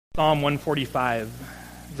Psalm 145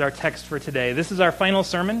 is our text for today. This is our final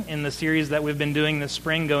sermon in the series that we've been doing this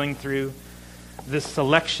spring, going through this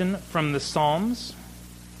selection from the Psalms.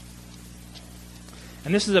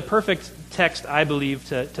 And this is a perfect text, I believe,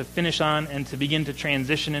 to finish on and to begin to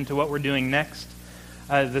transition into what we're doing next.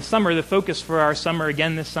 The focus for our summer,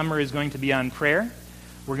 again this summer, is going to be on prayer.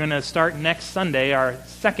 We're going to start next Sunday our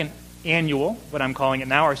second annual, what I'm calling it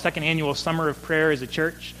now, our second annual Summer of Prayer as a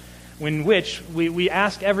church, in which we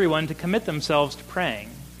ask everyone to commit themselves to praying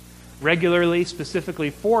regularly, specifically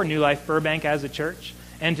for New Life Burbank as a church,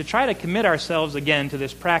 and to try to commit ourselves again to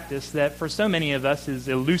this practice that for so many of us is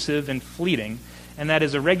elusive and fleeting, and that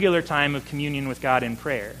is a regular time of communion with God in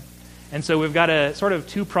prayer. And so we've got a sort of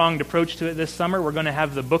two-pronged approach to it this summer. We're going to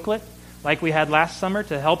have the booklet, like we had last summer,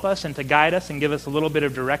 to help us and to guide us and give us a little bit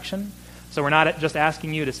of direction. So we're not just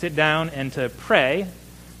asking you to sit down and to pray.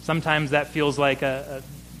 Sometimes that feels like a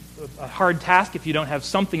hard task if you don't have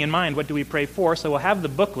something in mind. What do we pray for? So we'll have the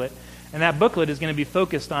booklet, and that booklet is going to be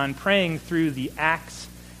focused on praying through the ACTS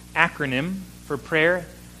acronym for prayer,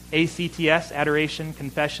 ACTS, adoration,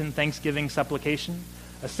 confession, thanksgiving, supplication.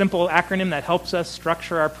 A simple acronym that helps us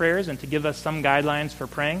structure our prayers and to give us some guidelines for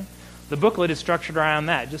praying. The booklet is structured around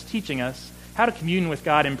that, just teaching us how to commune with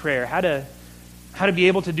God in prayer, how to be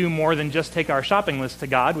able to do more than just take our shopping list to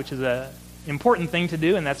God, which is a important thing to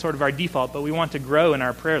do, and that's sort of our default, but we want to grow in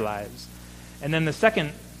our prayer lives. And then the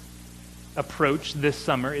second approach this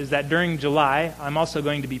summer is that during July, I'm also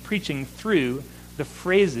going to be preaching through the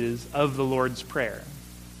phrases of the Lord's Prayer.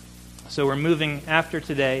 So we're moving after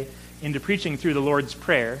today into preaching through the Lord's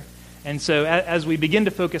Prayer. And so as we begin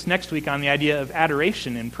to focus next week on the idea of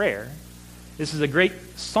adoration in prayer, this is a great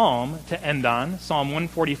psalm to end on, Psalm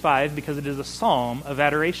 145, because it is a psalm of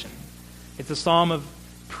adoration. It's a psalm of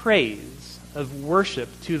praise, of worship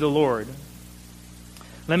to the Lord.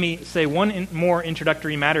 Let me say one more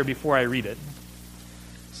introductory matter before I read it.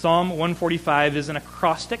 Psalm 145 is an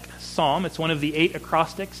acrostic psalm. It's one of the 8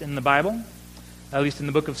 acrostics in the Bible, at least in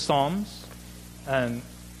the book of Psalms,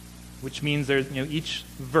 which means each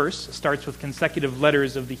verse starts with consecutive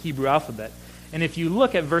letters of the Hebrew alphabet. And if you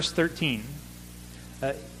look at verse 13,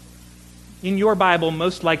 in your Bible,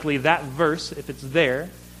 most likely that verse, if it's there,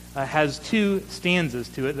 has 2 stanzas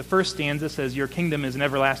to it. The first stanza says, "Your kingdom is an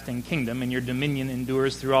everlasting kingdom, and your dominion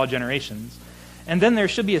endures through all generations." And then there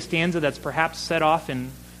should be a stanza that's perhaps set off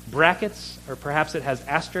in brackets, or perhaps it has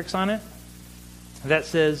asterisks on it, that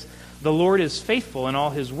says, "The Lord is faithful in all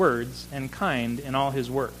his words, and kind in all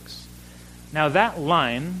his works." Now that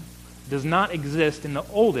line does not exist in the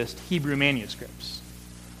oldest Hebrew manuscripts.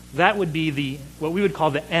 That would be what we would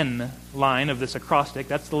call the N line of this acrostic.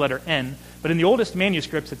 That's the letter N. But in the oldest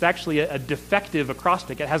manuscripts, it's actually a defective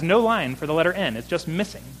acrostic. It has no line for the letter N. It's just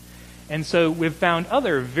missing. And so we've found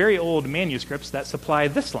other very old manuscripts that supply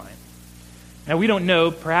this line. Now we don't know,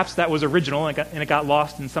 perhaps that was original and it got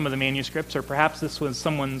lost in some of the manuscripts, or perhaps this was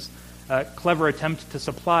someone's clever attempt to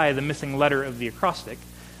supply the missing letter of the acrostic.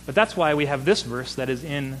 But that's why we have this verse that is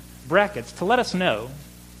in brackets, to let us know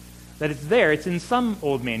that it's there. It's in some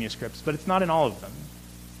old manuscripts, but it's not in all of them.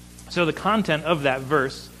 So the content of that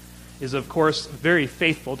verse is, of course, very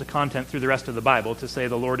faithful to content through the rest of the Bible, to say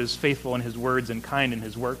the Lord is faithful in his words and kind in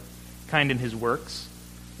his works.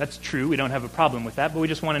 That's true. We don't have a problem with that, but we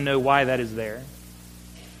just want to know why that is there.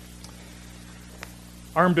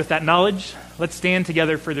 Armed with that knowledge, let's stand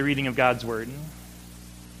together for the reading of God's word.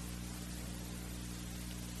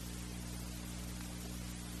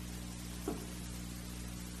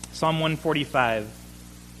 Psalm 145.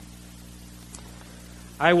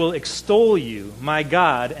 "I will extol you, my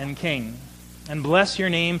God and King, and bless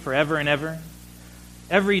your name forever and ever.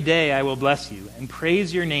 Every day I will bless you and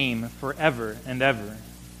praise your name forever and ever.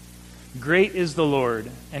 Great is the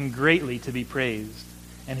Lord, and greatly to be praised,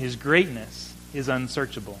 and his greatness is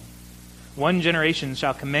unsearchable. One generation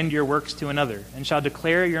shall commend your works to another, and shall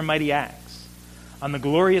declare your mighty acts. On the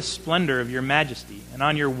glorious splendor of your majesty, and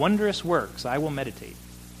on your wondrous works I will meditate.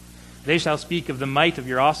 They shall speak of the might of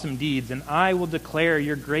your awesome deeds, and I will declare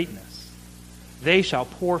your greatness. They shall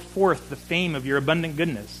pour forth the fame of your abundant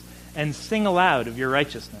goodness, and sing aloud of your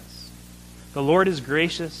righteousness. The Lord is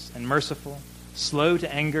gracious and merciful, slow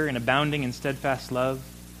to anger and abounding in steadfast love.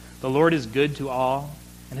 The Lord is good to all,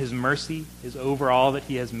 and his mercy is over all that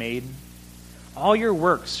he has made. All your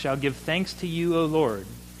works shall give thanks to you, O Lord,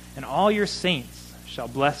 and all your saints shall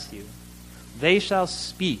bless you. They shall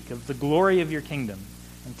speak of the glory of your kingdom,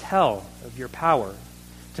 and tell of your power,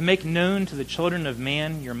 to make known to the children of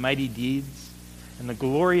man your mighty deeds, and the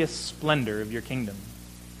glorious splendor of your kingdom.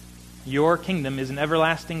 Your kingdom is an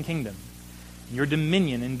everlasting kingdom, and your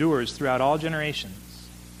dominion endures throughout all generations.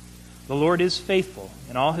 The Lord is faithful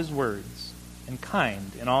in all his words and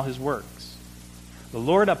kind in all his works. The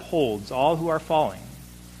Lord upholds all who are falling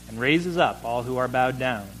and raises up all who are bowed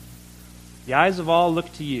down. The eyes of all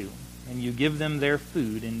look to you, and you give them their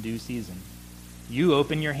food in due season. You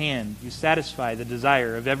open your hand, you satisfy the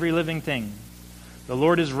desire of every living thing. The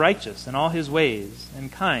Lord is righteous in all his ways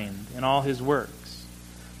and kind in all his works.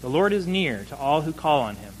 The Lord is near to all who call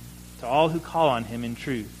on him, to all who call on him in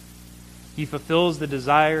truth. He fulfills the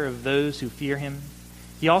desire of those who fear him.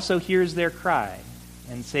 He also hears their cry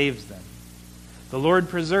and saves them. The Lord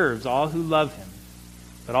preserves all who love him,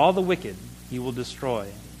 but all the wicked he will destroy.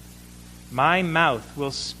 My mouth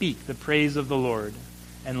will speak the praise of the Lord,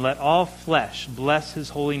 and let all flesh bless his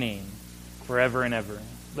holy name forever and ever.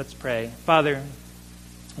 Let's pray. Father,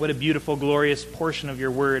 what a beautiful, glorious portion of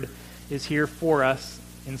your word is here for us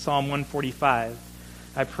in Psalm 145.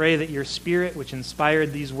 I pray that your Spirit, which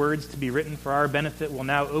inspired these words to be written for our benefit, will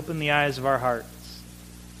now open the eyes of our hearts,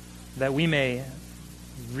 that we may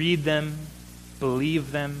read them,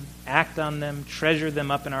 believe them, act on them, treasure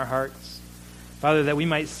them up in our hearts. Father, that we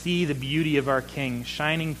might see the beauty of our King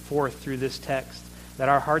shining forth through this text, that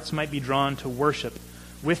our hearts might be drawn to worship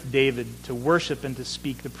with David, to worship and to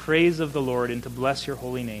speak the praise of the Lord and to bless your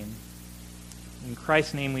holy name. In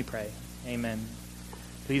Christ's name we pray. Amen.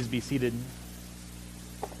 Please be seated.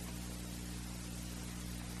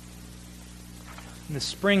 In the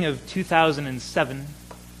spring of 2007,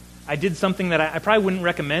 I did something that I probably wouldn't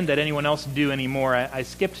recommend that anyone else do anymore. I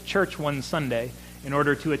skipped church one Sunday in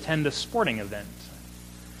order to attend a sporting event.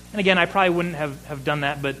 And again, I probably wouldn't have done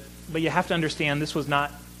that, but you have to understand this was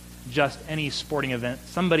not just any sporting event.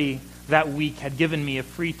 Somebody that week had given me a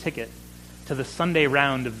free ticket to the Sunday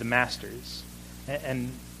round of the Masters.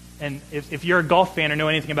 And if you're a golf fan or know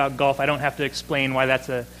anything about golf, I don't have to explain why that's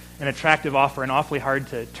an attractive offer and awfully hard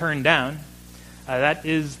to turn down.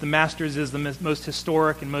 The Masters is the most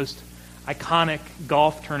historic and most iconic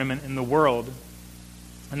golf tournament in the world.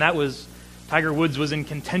 And Tiger Woods was in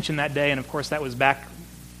contention that day, and of course that was back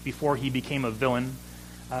before he became a villain.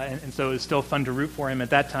 And so it was still fun to root for him at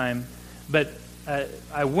that time. But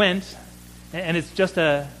I went, and it's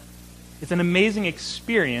an amazing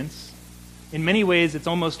experience. In many ways, it's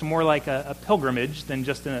almost more like a pilgrimage than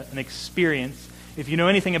just an experience. If you know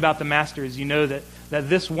anything about the Masters, you know that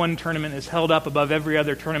this one tournament is held up above every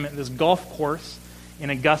other tournament. This golf course in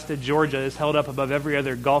Augusta, Georgia, is held up above every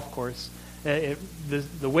other golf course.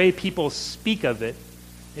 The way people speak of it,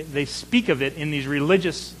 they speak of it in these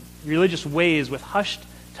religious ways with hushed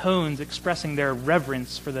tones expressing their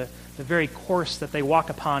reverence for the very course that they walk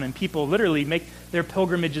upon. And people literally make their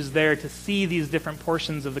pilgrimages there to see these different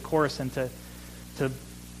portions of the course and to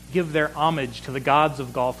give their homage to the gods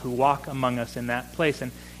of golf who walk among us in that place.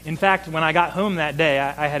 And in fact, when I got home that day,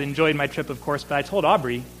 I had enjoyed my trip, of course, but I told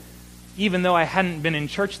Aubrey, even though I hadn't been in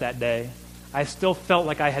church that day, I still felt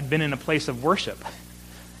like I had been in a place of worship.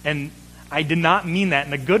 And I did not mean that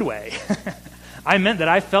in a good way. I meant that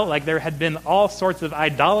I felt like there had been all sorts of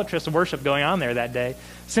idolatrous worship going on there that day.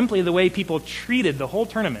 Simply the way people treated the whole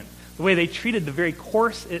tournament, the way they treated the very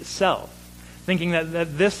course itself, thinking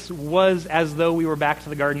that this was as though we were back to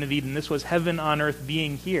the Garden of Eden. This was heaven on earth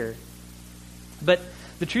being here. But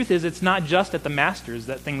the truth is, it's not just at the Masters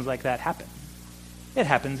that things like that happen. It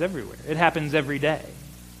happens everywhere. It happens every day.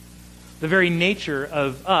 The very nature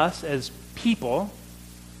of us as people,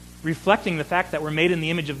 reflecting the fact that we're made in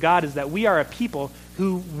the image of God, is that we are a people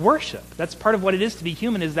who worship. That's part of what it is to be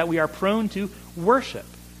human, is that we are prone to worship.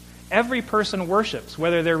 Every person worships.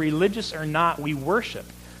 Whether they're religious or not, we worship.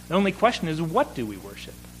 The only question is, what do we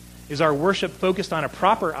worship? Is our worship focused on a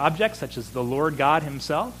proper object, such as the Lord God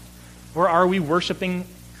himself? Or are we worshiping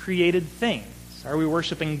created things? Are we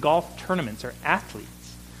worshiping golf tournaments or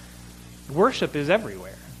athletes? Worship is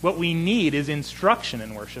everywhere. What we need is instruction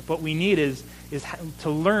in worship. What we need is to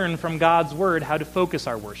learn from God's word how to focus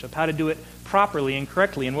our worship, how to do it properly and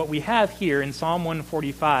correctly. And what we have here in Psalm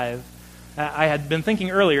 145, I had been thinking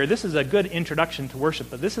earlier, this is a good introduction to worship,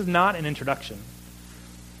 but this is not an introduction.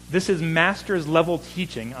 This is master's level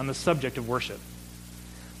teaching on the subject of worship.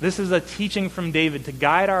 This is a teaching from David to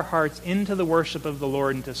guide our hearts into the worship of the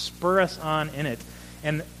Lord and to spur us on in it.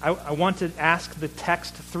 And I want to ask the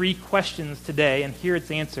text 3 questions today and hear its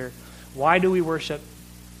answer. Why do we worship?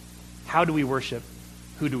 How do we worship?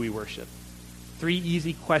 Who do we worship? 3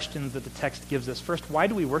 easy questions that the text gives us. First, why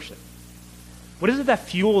do we worship? What is it that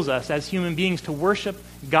fuels us as human beings to worship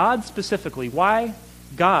God specifically? Why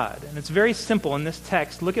God? And it's very simple in this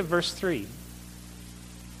text. Look at verse 3.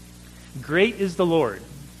 Great is the Lord,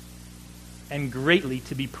 and greatly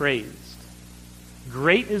to be praised.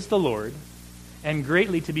 Great is the Lord, and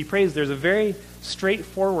greatly to be praised. There's a very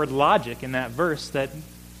straightforward logic in that verse that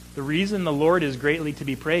the reason the Lord is greatly to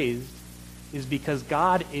be praised is because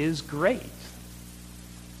God is great.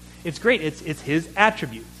 It's great. It's his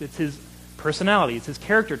attributes. It's his personality. It's his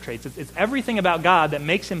character traits. It's everything about God that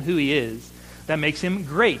makes him who he is, that makes him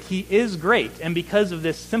great. He is great. And because of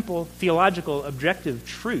this simple theological objective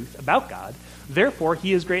truth about God, therefore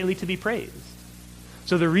he is greatly to be praised.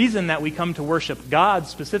 So the reason that we come to worship God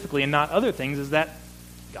specifically and not other things is that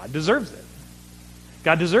God deserves it.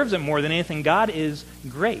 God deserves it more than anything. God is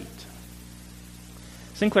great.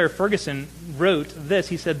 Sinclair Ferguson wrote this.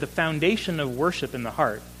 He said, "The foundation of worship in the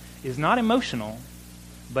heart is not emotional,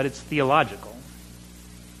 but it's theological."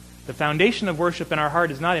 The foundation of worship in our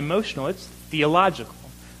heart is not emotional, it's theological.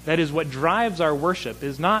 That is, what drives our worship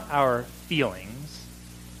is not our feelings.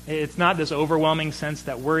 It's not this overwhelming sense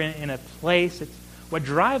that we're in a place. What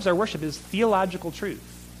drives our worship is theological truth.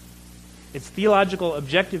 It's theological,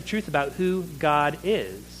 objective truth about who God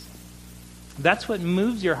is. That's what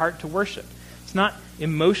moves your heart to worship. It's not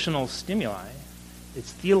emotional stimuli.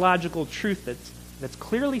 It's theological truth that's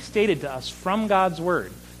clearly stated to us from God's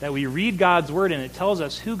Word. That we read God's Word and it tells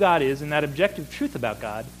us who God is, and that objective truth about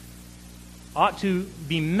God ought to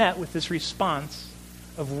be met with this response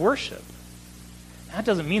of worship. That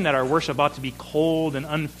doesn't mean that our worship ought to be cold and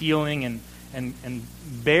unfeeling and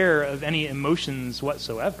bare of any emotions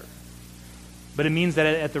whatsoever. But it means that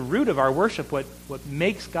at the root of our worship, what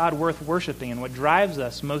makes God worth worshiping and what drives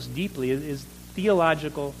us most deeply is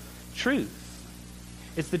theological truth.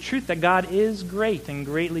 It's the truth that God is great and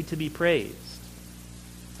greatly to be praised.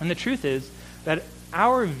 And the truth is that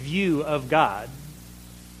our view of God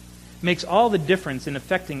makes all the difference in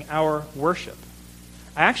affecting our worship.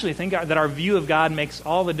 I actually think that our view of God makes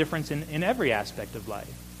all the difference in every aspect of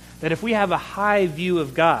life. That if we have a high view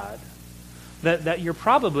of God, that you're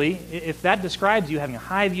probably, if that describes you having a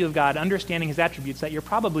high view of God, understanding his attributes, that you're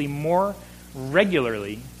probably more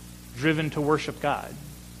regularly driven to worship God.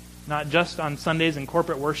 Not just on Sundays and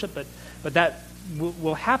corporate worship, but that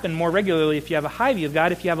will happen more regularly if you have a high view of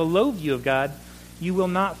God. If you have a low view of God, you will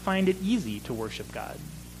not find it easy to worship God.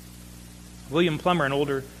 William Plummer, an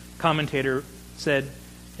older commentator, said,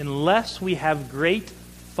 "Unless we have great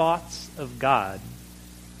thoughts of God,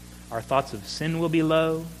 our thoughts of sin will be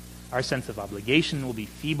low, our sense of obligation will be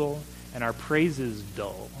feeble, and our praises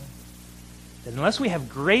dull." That unless we have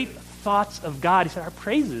great thoughts of God, he said, our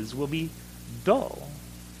praises will be dull.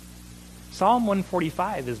 Psalm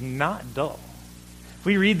 145 is not dull. If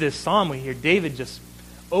we read this psalm, we hear David just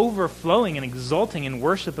overflowing and exulting in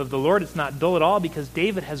worship of the Lord. It's not dull at all because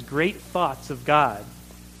David has great thoughts of God.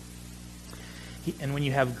 And when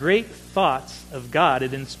you have great thoughts of God,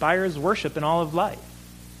 it inspires worship in all of life.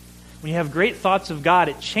 When you have great thoughts of God,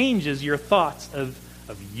 it changes your thoughts of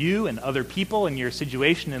you and other people and your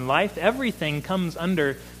situation in life. Everything comes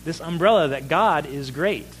under this umbrella that God is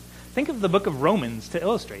great. Think of the book of Romans to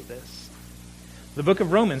illustrate this. The book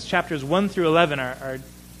of Romans, chapters 1 through 11, are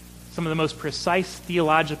some of the most precise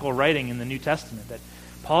theological writing in the New Testament, that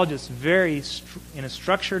Paul just in a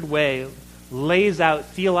structured way, lays out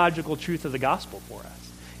theological truth of the gospel for us.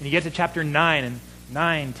 And you get to chapter 9,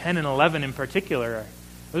 10, and 11 in particular.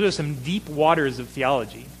 Those are some deep waters of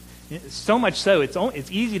theology. So much so,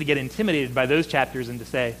 it's easy to get intimidated by those chapters and to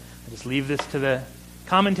say, I just leave this to the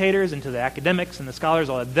commentators and to the academics and the scholars.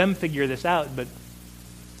 I'll let them figure this out.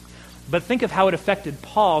 But think of how it affected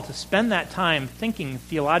Paul to spend that time thinking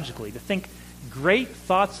theologically, to think great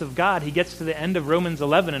thoughts of God. He gets to the end of Romans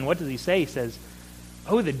 11, and what does he say? He says,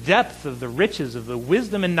 "Oh, the depth of the riches of the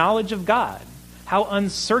wisdom and knowledge of God. How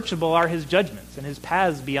unsearchable are his judgments and his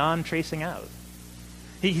paths beyond tracing out."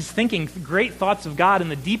 He's thinking great thoughts of God,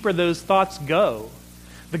 and the deeper those thoughts go,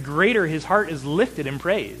 the greater his heart is lifted in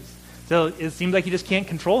praise. So it seems like he just can't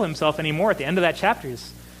control himself anymore. At the end of that chapter,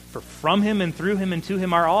 "For from him and through him and to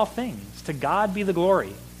him are all things. To God be the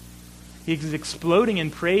glory." He's exploding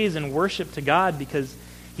in praise and worship to God because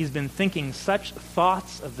he's been thinking such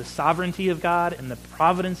thoughts of the sovereignty of God and the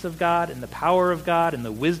providence of God and the power of God and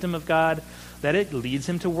the wisdom of God that it leads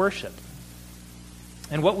him to worship.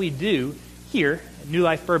 And what we do here at New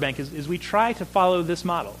Life Burbank is we try to follow this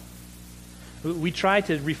model. We try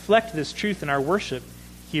to reflect this truth in our worship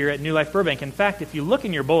here at New Life Burbank. In fact, if you look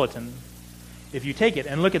in your bulletin, if you take it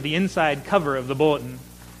and look at the inside cover of the bulletin,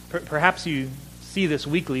 perhaps you see this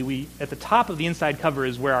weekly, at the top of the inside cover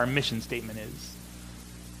is where our mission statement is.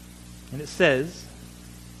 And it says,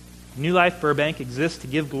 New Life Burbank exists to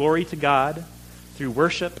give glory to God through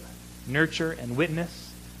worship, nurture, and witness.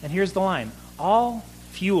 And here's the line, all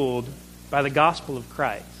fueled by the gospel of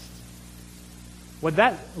Christ. What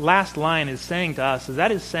that last line is saying to us is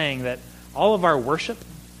that all of our worship,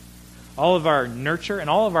 all of our nurture, and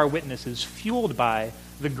all of our witness is fueled by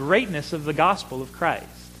the greatness of the gospel of Christ.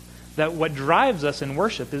 That what drives us in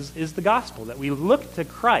worship is the gospel, that we look to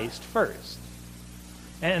Christ first.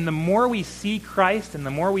 And the more we see Christ, and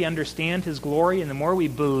the more we understand his glory, and the more we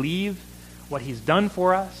believe what he's done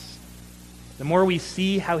for us, the more we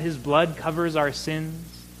see how his blood covers our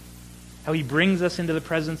sins, how he brings us into the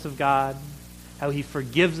presence of God, how he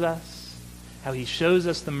forgives us, how he shows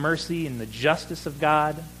us the mercy and the justice of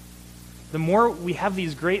God. The more we have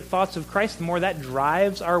these great thoughts of Christ, the more that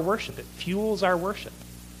drives our worship. It fuels our worship.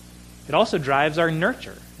 It also drives our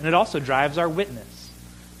nurture, and it also drives our witness.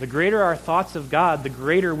 The greater our thoughts of God, the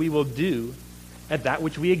greater we will do at that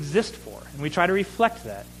which we exist for. And we try to reflect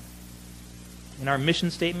that. In our mission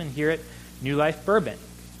statement here at New Life Burbank,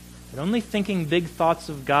 that only thinking big thoughts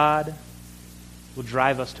of God will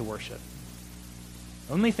drive us to worship.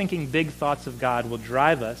 Only thinking big thoughts of God will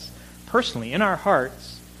drive us personally in our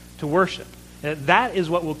hearts to worship. That is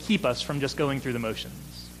what will keep us from just going through the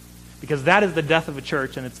motions. Because that is the death of a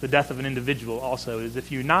church, and it's the death of an individual also, is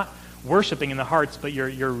if you're not worshiping in the hearts, but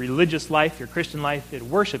your religious life, your Christian life,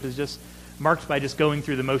 worship is just marked by just going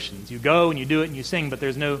through the motions. You go and you do it and you sing, but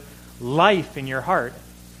there's no life in your heart.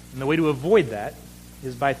 And the way to avoid that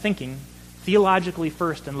is by thinking theologically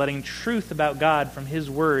first and letting truth about God from his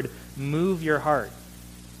word move your heart.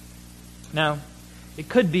 Now, it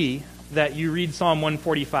could be that you read Psalm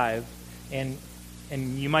 145 and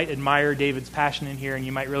you might admire David's passion in here, and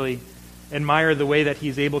you might really admire the way that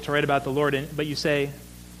he's able to write about the Lord, but you say,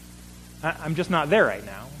 I'm just not there right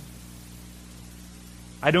now.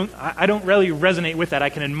 I don't really resonate with that. I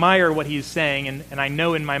can admire what he's saying, and I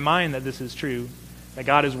know in my mind that this is true, that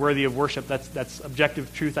God is worthy of worship. That's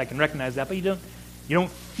objective truth. I can recognize that, but you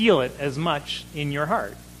don't feel it as much in your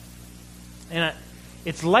heart. And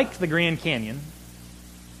it's like the Grand Canyon.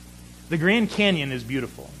 The Grand Canyon is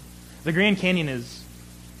beautiful. The Grand Canyon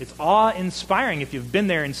it's awe-inspiring if you've been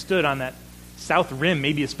there and stood on that south rim,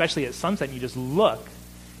 maybe especially at sunset, and you just look.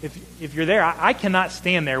 If you're there, I cannot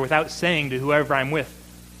stand there without saying to whoever I'm with,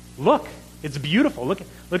 look, it's beautiful. Look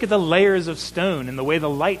at the layers of stone and the way the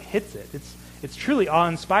light hits it. It's truly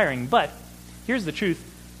awe-inspiring. But here's the truth.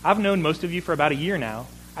 I've known most of you for about a year now.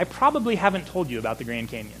 I probably haven't told you about the Grand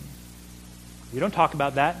Canyon. We don't talk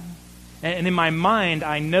about that. And in my mind,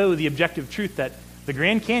 I know the objective truth that the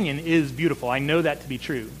Grand Canyon is beautiful. I know that to be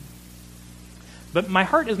true. But my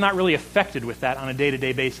heart is not really affected with that on a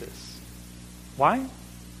day-to-day basis. Why?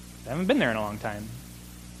 I haven't been there in a long time.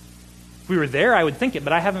 If we were there, I would think it,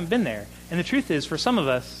 but I haven't been there. And the truth is, for some of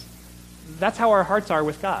us, that's how our hearts are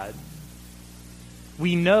with God.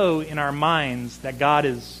 We know in our minds that God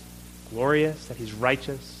is glorious, that he's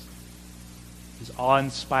righteous, he's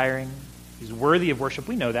awe-inspiring, he's worthy of worship.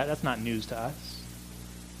 We know that. That's not news to us.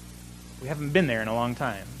 We haven't been there in a long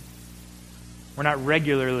time. We're not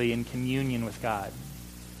regularly in communion with God.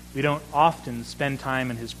 We don't often spend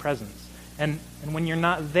time in his presence. And when you're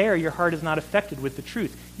not there, your heart is not affected with the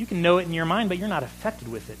truth. You can know it in your mind, but you're not affected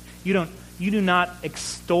with it. You do not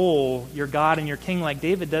extol your God and your King like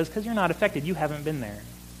David does because you're not affected. You haven't been there.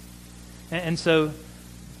 And so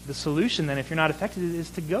the solution then, if you're not affected, is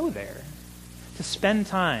to go there, to spend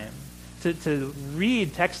time, to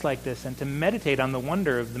read texts like this and to meditate on the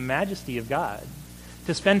wonder of the majesty of God,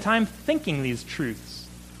 to spend time thinking these truths,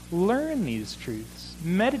 learn these truths,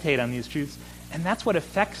 meditate on these truths, and that's what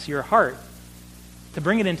affects your heart, to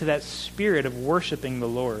bring it into that spirit of worshiping the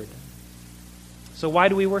Lord. So why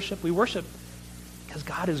do we worship? We worship because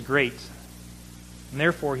God is great, and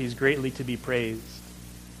therefore he's greatly to be praised.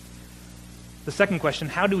 The second question,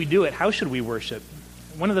 how do we do it? How should we worship?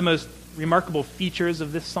 One of the most remarkable features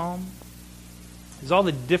of this psalm is all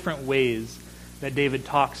the different ways that David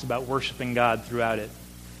talks about worshiping God throughout it.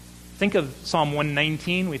 Think of Psalm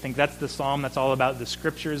 119. We think that's the psalm that's all about the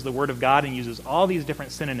scriptures, the Word of God, and uses all these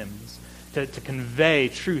different synonyms to convey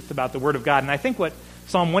truth about the Word of God. And I think what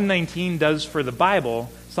Psalm 119 does for the Bible,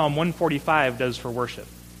 Psalm 145 does for worship.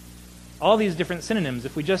 All these different synonyms,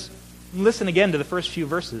 if we just listen again to the first few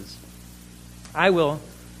verses. I will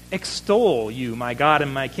extol you, my God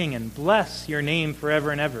and my King, and bless your name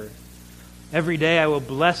forever and ever. Every day I will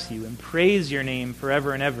bless you and praise your name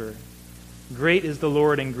forever and ever. Great is the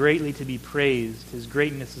Lord and greatly to be praised. His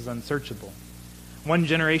greatness is unsearchable. One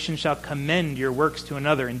generation shall commend your works to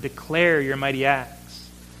another and declare your mighty acts.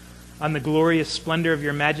 On the glorious splendor of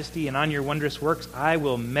your majesty and on your wondrous works I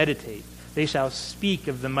will meditate. They shall speak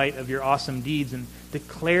of the might of your awesome deeds and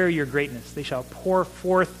declare your greatness. They shall pour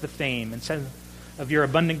forth the fame and of your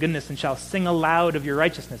abundant goodness and shall sing aloud of your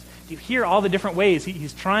righteousness. Do you hear all the different ways?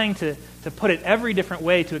 He's trying to put it every different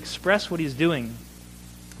way to express what he's doing.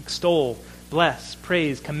 Extol, bless,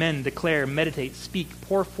 praise, commend, declare, meditate, speak,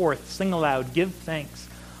 pour forth, sing aloud, give thanks.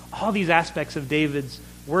 All these aspects of David's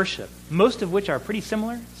worship, most of which are pretty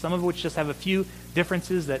similar, some of which just have a few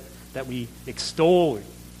differences that we extol, or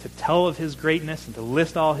to tell of his greatness and to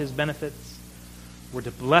list all his benefits. We're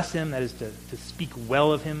to bless him, that is to speak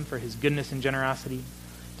well of him for his goodness and generosity,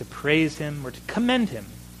 to praise him, or to commend him.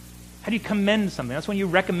 How do you commend something? That's when you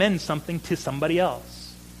recommend something to somebody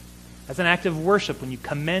else. That's an act of worship when you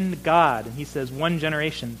commend God, and he says one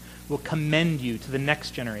generation will commend you to the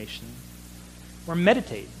next generation. Or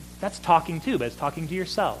meditate. That's talking too, but it's talking to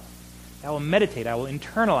yourself. I will meditate, I will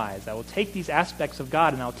internalize, I will take these aspects of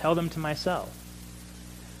God and I'll tell them to myself.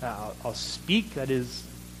 I'll speak, that is,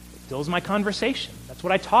 it fills my conversation. That's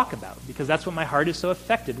what I talk about, because that's what my heart is so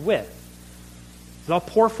affected with. So I'll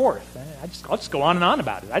pour forth. I'll just go on and on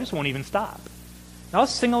about it. I just won't even stop. And I'll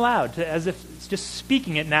sing aloud, as if it's just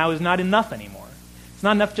speaking it now is not enough anymore. It's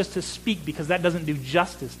not enough just to speak, because that doesn't do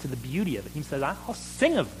justice to the beauty of it. He says, I'll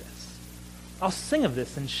sing of this. I'll sing of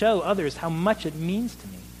this and show others how much it means to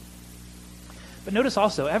me. But notice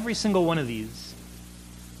also, every single one of these,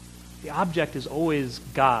 the object is always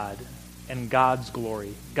God and God's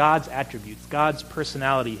glory, God's attributes, God's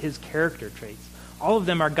personality, his character traits. All of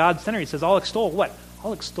them are God-centered. He says, I'll extol what?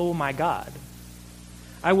 I'll extol my God.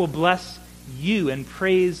 I will bless you and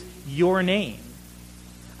praise your name.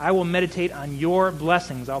 I will meditate on your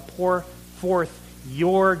blessings. I'll pour forth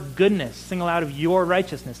your goodness, sing aloud of your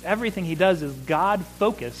righteousness. Everything he does is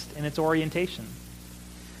God-focused in its orientation.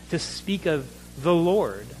 To speak of the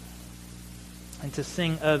Lord and to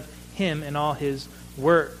sing of him in all his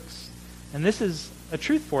works. And this is a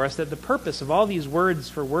truth for us, that the purpose of all these words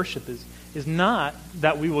for worship is not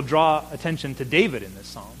that we will draw attention to David in this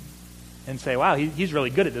psalm and say, wow, he's really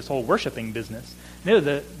good at this whole worshiping business. No,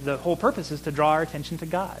 the whole purpose is to draw our attention to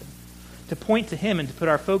God, to point to him and to put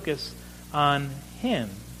our focus on him.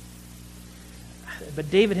 But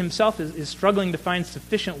David himself is struggling to find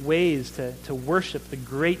sufficient ways to worship the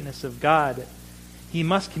greatness of God. He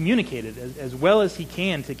must communicate it as well as he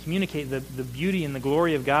can, to communicate the beauty and the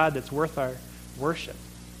glory of God that's worth our worship.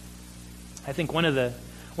 I think one of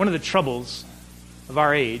the troubles of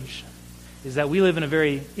our age is that we live in a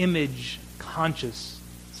very image-conscious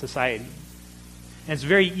society. And it's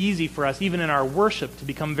very easy for us, even in our worship, to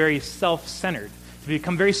become very self-centered, to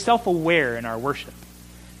become very self-aware in our worship.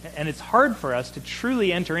 And it's hard for us to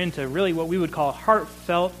truly enter into really what we would call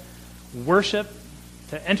heartfelt worship,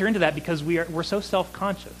 to enter into that because we're so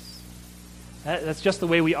self-conscious. That's just the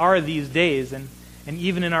way we are these days. And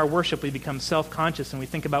even in our worship, we become self-conscious and we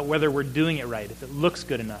think about whether we're doing it right, if it looks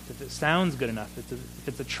good enough, if it sounds good enough, if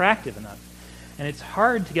it's attractive enough. And it's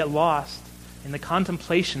hard to get lost in the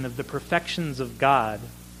contemplation of the perfections of God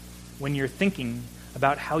when you're thinking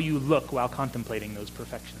about how you look while contemplating those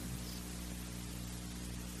perfections.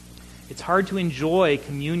 It's hard to enjoy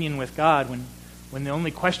communion with God when the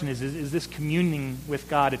only question is this communing with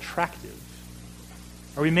God attractive?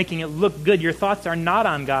 Are we making it look good? Your thoughts are not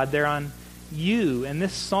on God, they're on you. And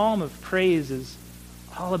this psalm of praise is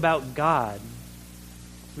all about God.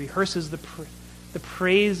 It rehearses the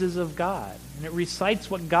praises of God, and it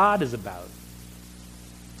recites what God is about.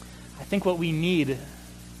 I think what we need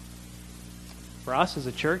for us as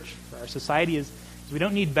a church, for our society, is we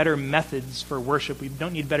don't need better methods for worship. We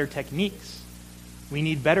don't need better techniques. We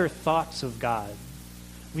need better thoughts of God.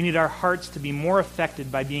 We need our hearts to be more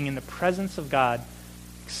affected by being in the presence of God,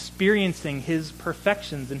 experiencing his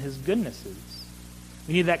perfections and his goodnesses.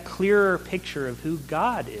 We need that clearer picture of who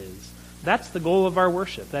God is. That's the goal of our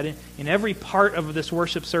worship, that in every part of this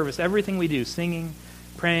worship service, everything we do, singing,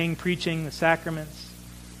 praying, preaching, the sacraments,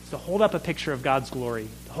 is to hold up a picture of God's glory,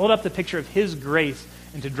 to hold up the picture of his grace,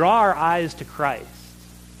 and to draw our eyes to Christ.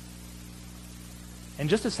 And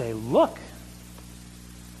just to say, look,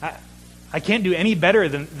 I can't do any better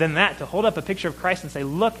than that, to hold up a picture of Christ and say,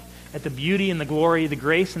 look at the beauty and the glory, the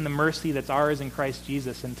grace and the mercy that's ours in Christ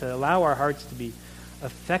Jesus, and to allow our hearts to be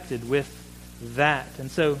affected with that. And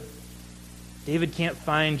so David can't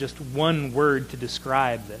find just one word to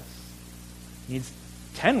describe this. He needs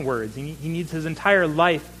 10 words. He needs his entire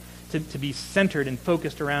life to be centered and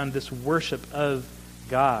focused around this worship of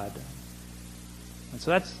God. And so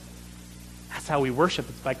that's how we worship.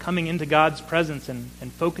 It's by coming into God's presence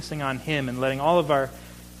and focusing on him and letting all of our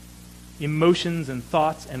emotions and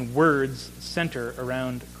thoughts and words center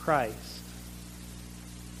around Christ.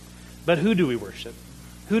 But who do we worship?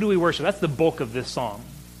 Who do we worship? That's the bulk of this psalm.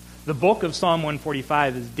 The bulk of Psalm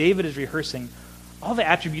 145 is David is rehearsing all the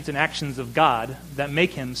attributes and actions of God that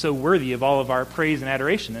make him so worthy of all of our praise and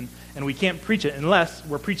adoration. And we can't preach it unless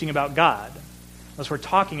we're preaching about God, unless we're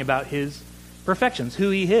talking about his perfections, who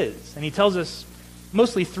he is. And he tells us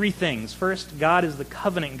mostly three things. First, God is the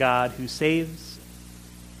covenant God who saves.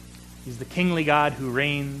 He's the kingly God who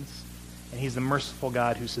reigns. And he's the merciful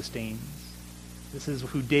God who sustains. This is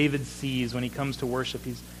who David sees when he comes to worship.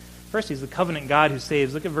 First, he's the covenant God who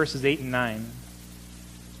saves. Look at verses 8 and 9.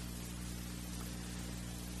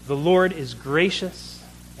 The Lord is gracious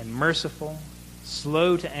and merciful,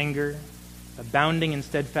 slow to anger, abounding in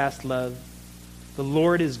steadfast love. The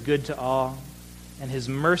Lord is good to all, and his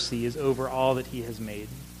mercy is over all that he has made.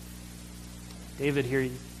 David here,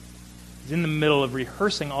 he's in the middle of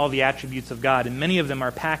rehearsing all the attributes of God, and many of them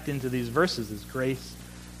are packed into these verses: his grace,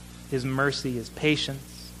 his mercy, his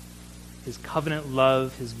patience, his covenant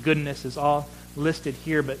love, his goodness is all listed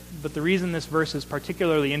here. But the reason this verse is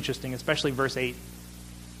particularly interesting, especially verse 8,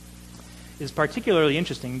 is particularly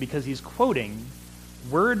interesting because he's quoting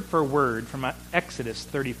word for word from Exodus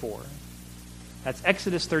 34. That's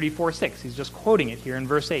Exodus 34:6. He's just quoting it here in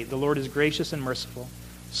verse 8. The Lord is gracious and merciful,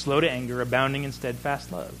 slow to anger, abounding in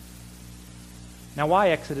steadfast love. Now, why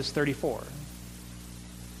Exodus 34?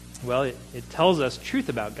 Well, it tells us truth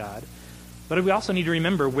about God, but we also need to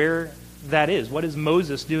remember where that is. What is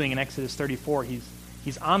Moses doing in Exodus 34?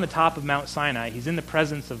 He's on the top of Mount Sinai. He's in the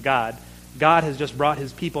presence of God. God has just brought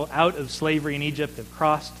his people out of slavery in Egypt. They've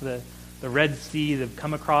crossed the Red Sea. They've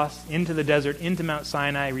come across into the desert, into Mount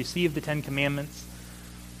Sinai, received the Ten Commandments.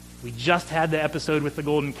 We just had the episode with the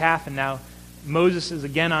golden calf, and now Moses is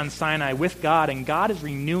again on Sinai with God, and God is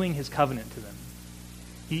renewing his covenant to them.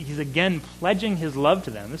 He's again pledging his love to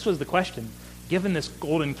them. This was the question. Given this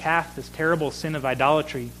golden calf, this terrible sin of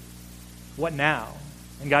idolatry, what now?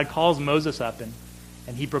 And God calls Moses up,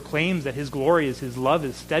 and he proclaims that his glory is his love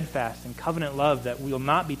is steadfast and covenant love that will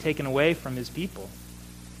not be taken away from his people.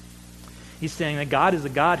 He's saying that God is a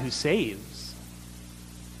God who saves.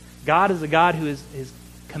 God is a God who is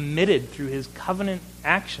committed through his covenant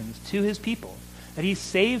actions to his people. That he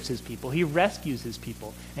saves his people, he rescues his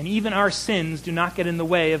people, and even our sins do not get in the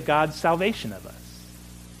way of God's salvation of us.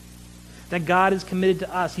 That God is committed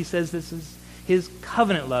to us. He says this is his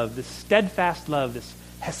covenant love, this steadfast love, this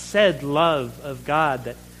hesed love of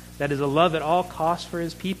God that is a love at all costs for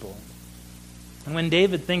his people. And when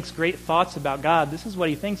David thinks great thoughts about God, this is what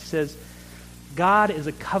he thinks. He says, God is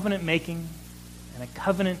a covenant-making and a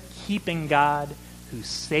covenant-keeping God who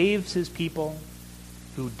saves his people,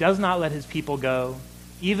 who does not let his people go.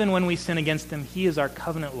 Even when we sin against him, he is our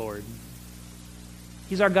covenant Lord.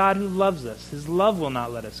 He's our God who loves us. His love will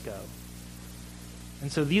not let us go.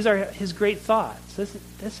 And so these are his great thoughts.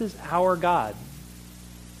 This is our God.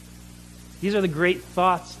 These are the great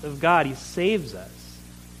thoughts of God. He saves us.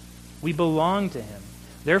 We belong to him.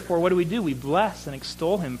 Therefore, what do? We bless and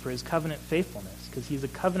extol him for his covenant faithfulness, because he's a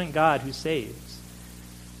covenant God who saves.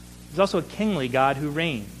 He's also a kingly God who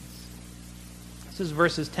reigns. This is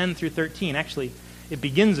verses 10 through 13. Actually, it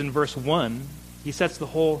begins in verse 1. He sets the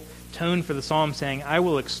whole tone for the psalm saying, I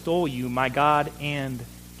will extol you, my God and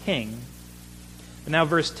King. But now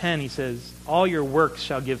verse 10, he says, all your works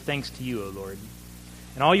shall give thanks to you, O Lord,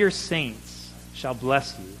 and all your saints shall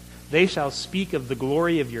bless you. They shall speak of the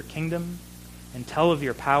glory of your kingdom and tell of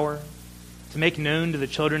your power, to make known to the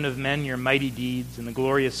children of men your mighty deeds and the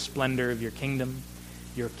glorious splendor of your kingdom.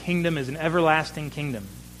 Your kingdom is an everlasting kingdom.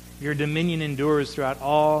 Your dominion endures throughout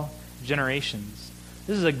all generations.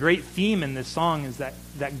 This is a great theme in this song, is that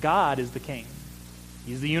God is the king.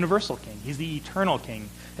 He's the universal king. He's the eternal king.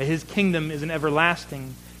 That his kingdom is an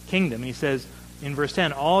everlasting kingdom. And he says in verse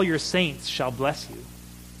 10, all your saints shall bless you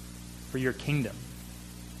for your kingdom,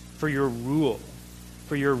 for your rule,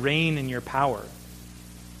 for your reign and your power.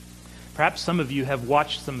 Perhaps some of you have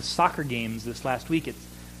watched some soccer games this last week. It's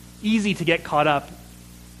easy to get caught up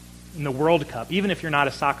in the World Cup, even if you're not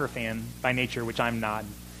a soccer fan by nature, which I'm not,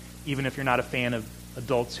 even if you're not a fan of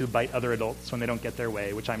adults who bite other adults when they don't get their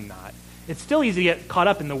way, which I'm not. It's still easy to get caught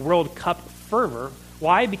up in the World Cup fervor.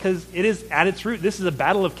 Why? Because it is, at its root, this is a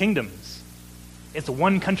battle of kingdoms. It's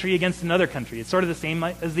one country against another country. It's sort of the same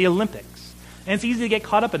as the Olympics. And it's easy to get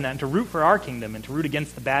caught up in that and to root for our kingdom and to root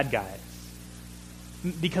against the bad guys,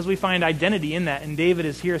 because we find identity in that. And David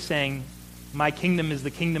is here saying, my kingdom is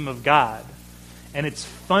the kingdom of God. And it's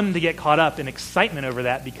fun to get caught up in excitement over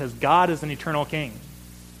that, because God is an eternal king.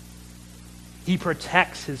 He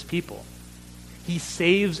protects his people. He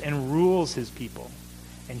saves and rules his people.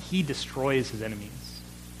 And he destroys his enemies.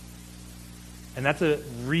 And that's a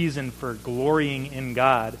reason for glorying in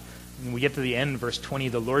God. When we get to the end, verse 20,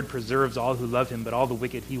 the Lord preserves all who love him, but all the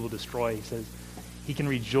wicked he will destroy. He says he can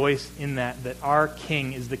rejoice in that our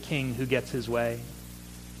king is the king who gets his way.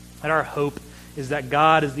 That our hope is that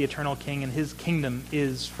God is the eternal king and his kingdom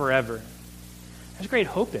is forever. There's great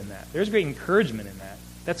hope in that. There's great encouragement in that.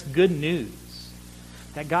 That's good news,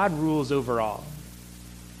 that God rules over all.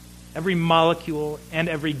 Every molecule and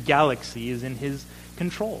every galaxy is in his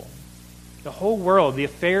control. The whole world, the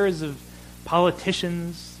affairs of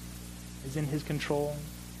politicians is in his control.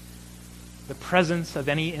 The presence of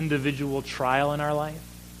any individual trial in our life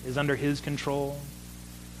is under his control.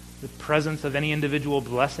 The presence of any individual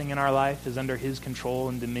blessing in our life is under his control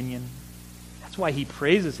and dominion. That's why he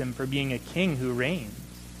praises him for being a king who reigns.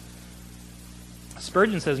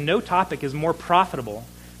 Spurgeon says, no topic is more profitable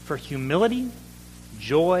for humility,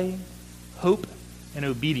 joy, hope, and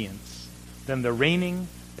obedience than the reigning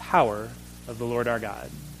power of the Lord our God.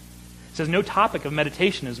 It says no topic of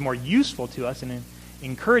meditation is more useful to us in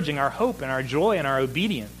encouraging our hope and our joy and our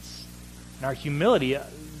obedience and our humility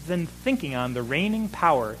than thinking on the reigning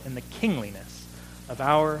power and the kingliness of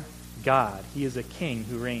our God. He is a king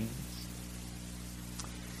who reigns.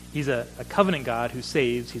 He's a covenant God who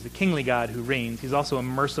saves. He's a kingly God who reigns. He's also a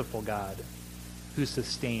merciful God who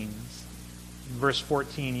sustains. In verse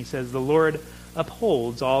 14, he says, the Lord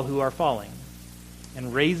upholds all who are falling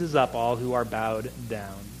and raises up all who are bowed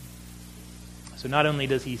down. So not only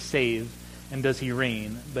does he save and does he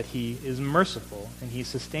reign, but he is merciful and he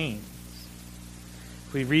sustains.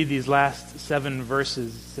 If we read these last 7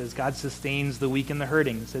 verses, it says God sustains the weak and the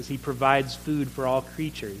hurting. It says he provides food for all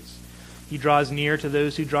creatures. He draws near to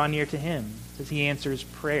those who draw near to him. It says he answers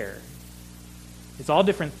prayer. It's all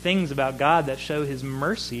different things about God that show his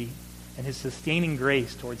mercy and his sustaining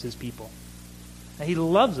grace towards his people. That he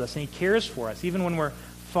loves us and he cares for us, even when we're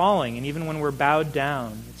falling and even when we're bowed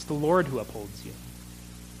down. It's the Lord who upholds you.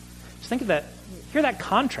 Just think of that, hear that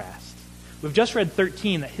contrast. We've just read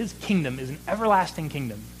 13, that his kingdom is an everlasting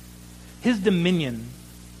kingdom. His dominion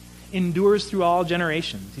endures through all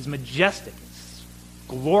generations. He's majestic, he's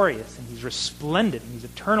glorious, and he's resplendent, and he's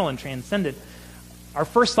eternal and transcendent. Our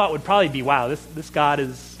first thought would probably be, wow, this God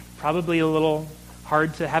is probably a little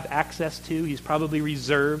hard to have access to. He's probably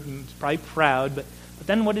reserved, and he's probably proud. But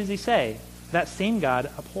then what does he say? That same God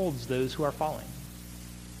upholds those who are falling.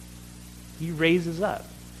 He raises up.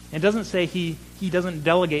 And it doesn't say he doesn't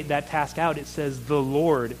delegate that task out. It says the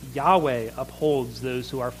Lord, Yahweh, upholds those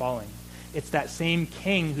who are falling. It's that same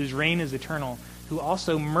king whose reign is eternal, who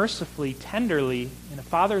also mercifully, tenderly, in a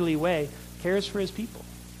fatherly way, cares for his people.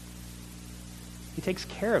 He takes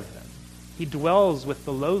care of them. He dwells with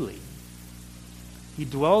the lowly. He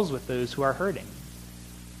dwells with those who are hurting.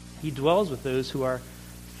 He dwells with those who are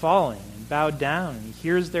falling and bowed down, and he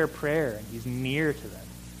hears their prayer, and he's near to them.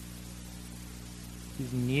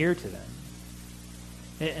 He's near to them.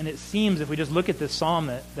 And it seems, if we just look at this psalm,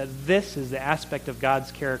 that this is the aspect of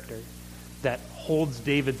God's character that holds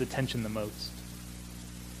David's attention the most.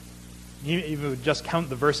 Even if we just count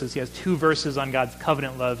the verses, he has 2 verses on God's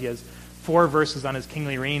covenant love. He has 4 verses on his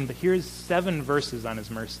kingly reign, but here's 7 verses on his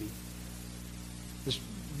mercy. Just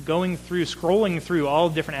scrolling through all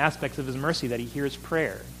different aspects of his mercy, that he hears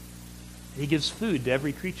prayer, that he gives food to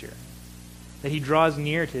every creature, that he draws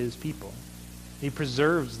near to his people, he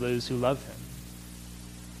preserves those who love him.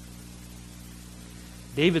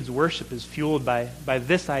 David's worship is fueled by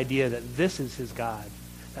this idea that this is his God,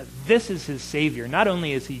 that this is his Savior. Not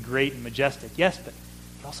only is he great and majestic, yes, but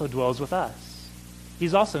he also dwells with us.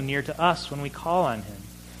 He's also near to us when we call on him.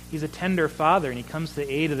 He's a tender father, and he comes to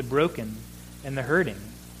the aid of the broken and the hurting.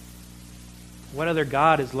 What other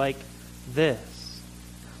God is like this?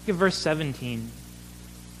 Look at verse 17.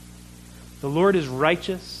 The Lord is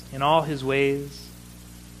righteous in all his ways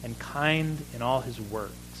and kind in all his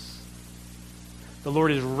works. The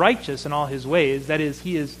Lord is righteous in all his ways. That is,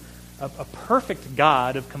 he is a perfect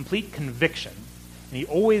God of complete conviction. And he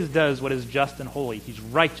always does what is just and holy. He's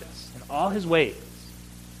righteous in all his ways.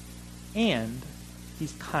 And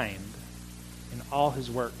he's kind in all his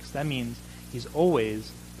works. That means he's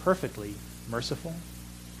always perfectly merciful,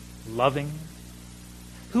 loving.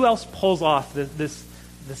 Who else pulls off this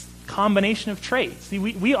combination of traits? See,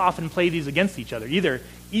 we often play these against each other. Either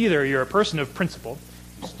you're a person of principle,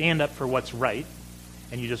 you stand up for what's right,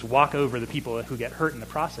 and you just walk over the people who get hurt in the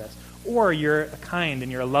process, or you're a kind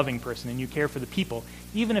and you're a loving person and you care for the people,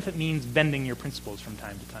 even if it means bending your principles from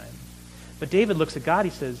time to time. But David looks at God,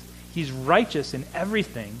 he says, he's righteous in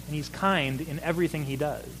everything, and he's kind in everything he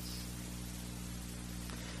does.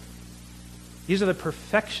 These are the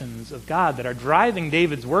perfections of God that are driving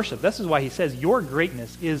David's worship. This is why he says, your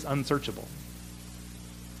greatness is unsearchable.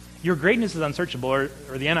 Your greatness is unsearchable, or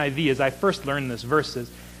the NIV, as I first learned this verse,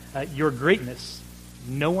 says, your greatness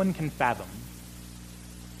no one can fathom.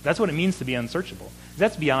 That's what it means to be unsearchable.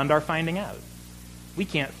 That's beyond our finding out. We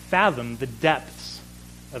can't fathom the depths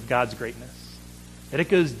of God's greatness. that it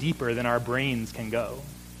goes deeper than our brains can go.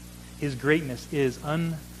 His greatness is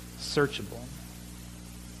unsearchable.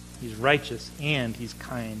 He's righteous and he's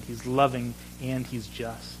kind. He's loving and he's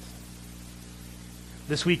just.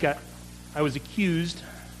 This week I was accused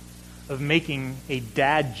of making a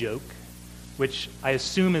dad joke, which I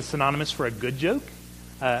assume is synonymous for a good joke.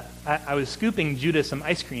 I was scooping Judah some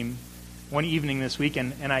ice cream one evening this week,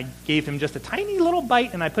 and I gave him just a tiny little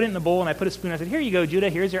bite, and I put it in the bowl, and I put a spoon. I said, "Here you go, Judah.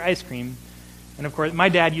 Here's your ice cream." And of course, my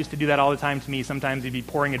dad used to do that all the time to me. Sometimes he'd be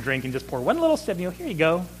pouring a drink and just pour one little sip, and here you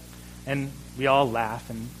go. And we all laugh,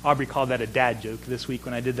 and Aubrey called that a dad joke this week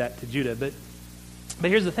when I did that to Judah. But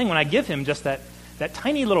here's the thing. When I give him just that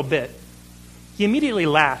tiny little bit, he immediately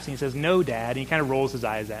laughs, and he says, "No, Dad," and he kind of rolls his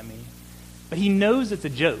eyes at me. But he knows it's a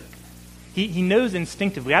joke. He knows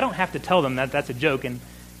instinctively. I don't have to tell them that that's a joke, and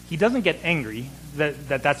he doesn't get angry that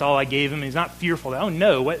that's all I gave him. He's not fearful that, oh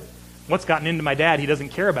no, what's gotten into my dad? He doesn't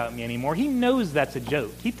care about me anymore. He knows that's a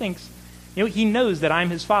joke. He thinks, he knows that I'm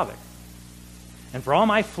his father. And for all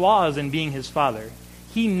my flaws in being his father,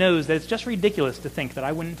 he knows that it's just ridiculous to think that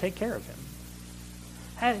I wouldn't take care of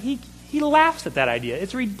him. He laughs at that idea.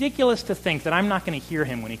 It's ridiculous to think that I'm not going to hear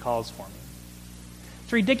him when he calls for me.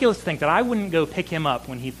 It's ridiculous to think that I wouldn't go pick him up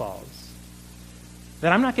when he falls.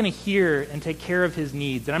 That I'm not going to hear and take care of his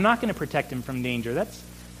needs, that I'm not going to protect him from danger.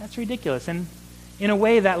 That's ridiculous. And in a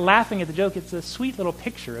way, that laughing at the joke, it's a sweet little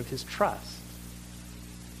picture of his trust.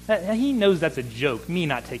 He knows that's a joke, me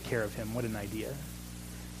not take care of him. What an idea.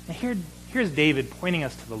 And here's David pointing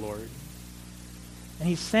us to the Lord. And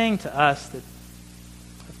he's saying to us that,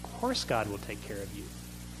 of course God will take care of you.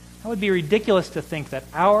 That would be ridiculous to think that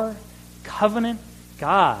our covenant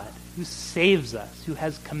God, who saves us, who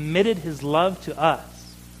has committed his love to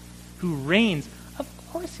us, who reigns, of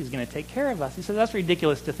course he's going to take care of us. He says that's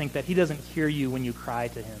ridiculous to think that he doesn't hear you when you cry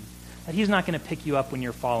to him, that he's not going to pick you up when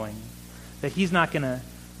you're falling, that he's not going to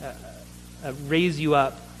raise you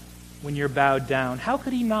up when you're bowed down. How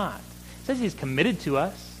could he not? He says he's committed to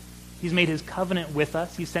us. He's made his covenant with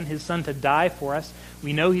us. He sent his son to die for us.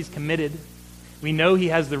 We know he's committed. We know he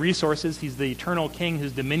has the resources. He's the eternal king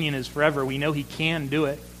whose dominion is forever. We know he can do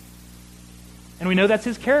it. And we know that's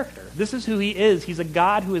his character. This is who he is. He's a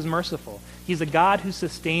God who is merciful. He's a God who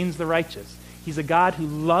sustains the righteous. He's a God who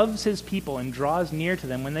loves his people and draws near to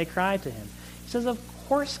them when they cry to him. He says, of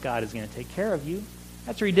course God is going to take care of you.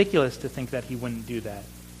 That's ridiculous to think that he wouldn't do that.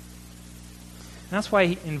 And that's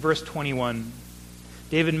why in verse 21,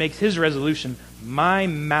 David makes his resolution, my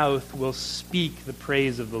mouth will speak the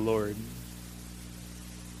praise of the Lord.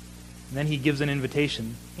 And then he gives an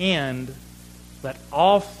invitation, and let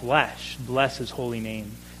all flesh bless his holy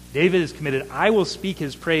name. David is committed, I will speak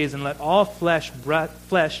his praise, and let all flesh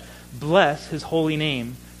bless his holy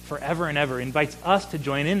name forever and ever. Invites us to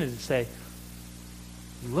join in and to say,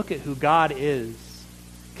 look at who God is.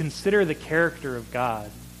 Consider the character of God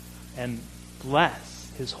and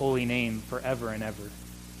bless his holy name forever and ever.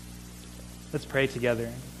 Let's pray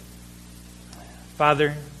together.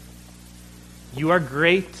 Father, you are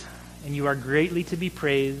great and you are greatly to be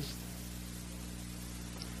praised.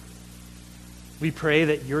 We pray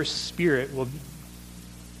that your Spirit will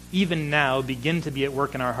even now begin to be at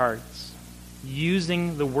work in our hearts,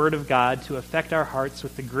 using the Word of God to affect our hearts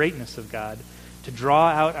with the greatness of God, to draw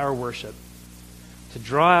out our worship,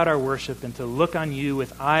 and to look on you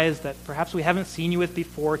with eyes that perhaps we haven't seen you with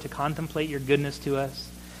before, to contemplate your goodness to us,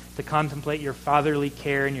 to contemplate your fatherly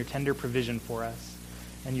care and your tender provision for us,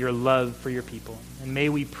 and your love for your people. And may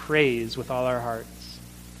we praise with all our hearts.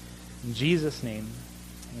 In Jesus' name,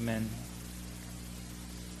 amen.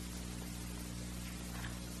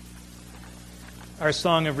 Our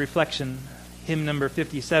song of reflection, hymn number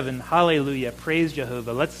 57, Hallelujah, praise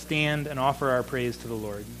Jehovah. Let's stand and offer our praise to the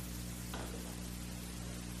Lord.